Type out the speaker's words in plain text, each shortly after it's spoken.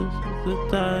the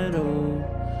title.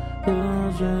 Who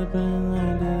else dripping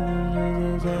like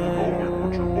this is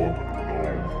the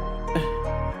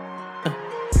title?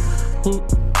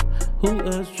 Who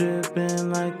else dripping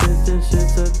like this? This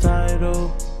shit's a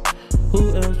title. Who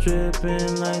else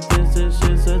dripping like this? This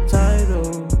shit's a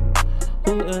title.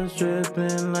 Who else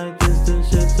dripping like this? This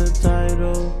shit's a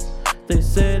title. They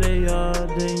say they are,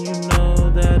 then you know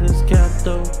that it's cap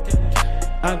though.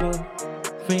 I go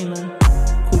Fina,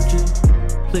 Gucci,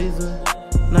 Pleaser,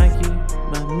 Nike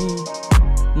by me.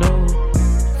 No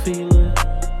feeler,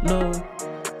 no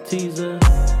teaser.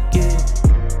 Get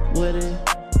what it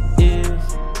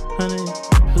is,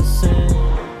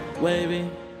 100% wavy,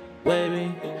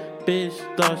 wavy. Bitch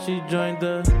thought she joined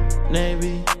the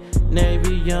Navy,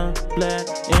 young, black,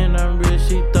 and I'm rich.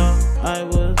 She thought I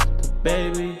was the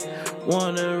baby.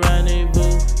 Wanna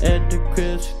rendezvous at the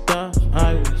crib. She thought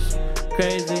I was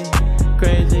crazy.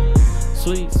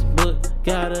 Sweets, but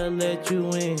gotta let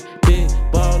you in. Big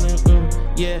ballin',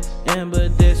 yeah,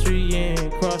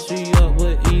 ambidextrian. Cross you up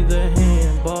with either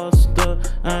hand. Bossed up,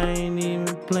 I ain't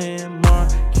even playing.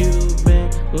 Mark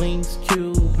Cuban, Links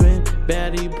Cuban,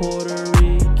 baddie Puerto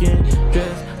Rican.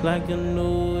 Dressed like a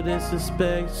nudist,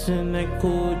 inspection that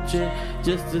cool chick,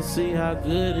 just to see how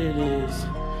good it is.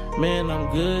 Man, I'm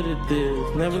good at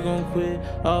this. Never gonna quit,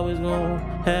 always gonna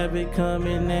have it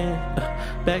coming in.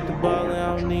 Back to ballin',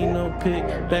 I don't need no pick.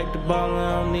 Back to ballin',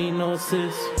 I don't need no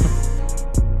assist.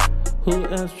 Who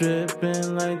else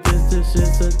drippin' like this? This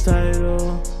shit's a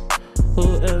title.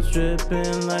 Who else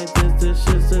drippin' like this? This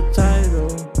shit's a title.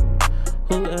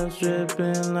 Who else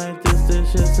drippin' like this?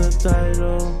 This shit's a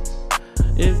title.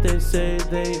 If they say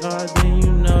they are, then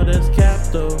you know that's cap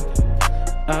though.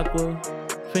 Aqua,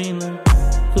 Fina,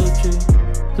 Gucci,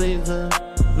 Pleaser,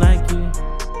 Nike,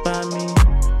 by me.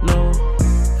 No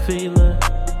feeler,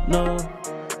 no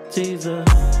teaser.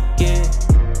 Get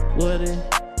what it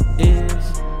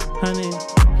is,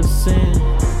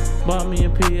 100%. Bought me a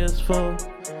PS4.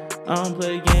 I don't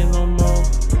play games no more.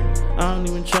 I don't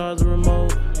even charge the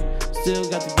remote. Still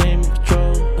got the game in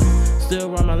control. Still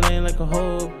run my lane like a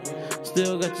hoe.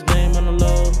 Still got your name on the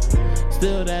low.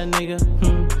 Still that nigga,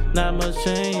 not much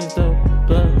change though.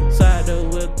 But side the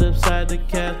whip, flip side the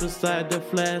cast, beside the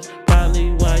flash.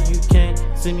 Probably why you can't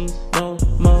see me no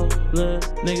more. Little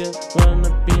nigga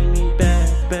wanna be me bad.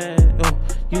 Oh,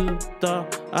 you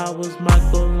thought I was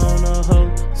Michael on a hoe.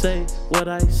 Say what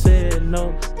I said,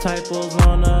 no typos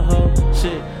on a hoe.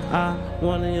 Shit, I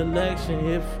won an election.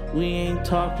 If we ain't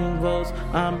talking votes,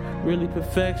 I'm really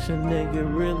perfection, nigga.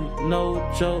 Really, no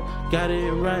joke. Got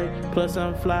it right, plus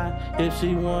I'm fly. If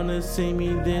she wanna see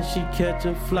me, then she catch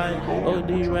a flight.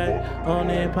 OD right on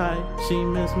that pipe. She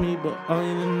miss me, but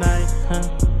only tonight, huh?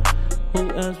 Who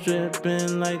else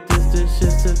drippin' like this? This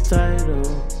shit's a title.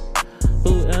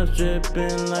 Who else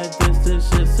drippin' like this? This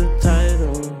shit's a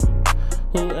title.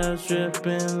 Who else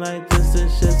drippin' like this?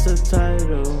 This shit's a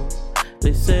title.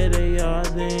 They say they are,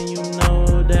 then you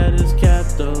know that it's cap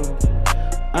though.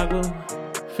 I go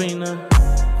Fina,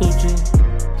 Gucci,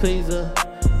 Pleaser,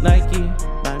 Nike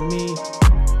by me.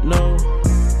 No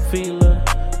feeler,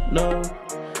 no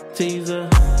teaser.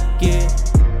 Get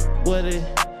what it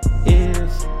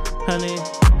is,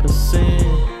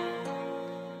 100%.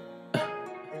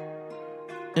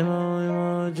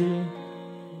 Emoji.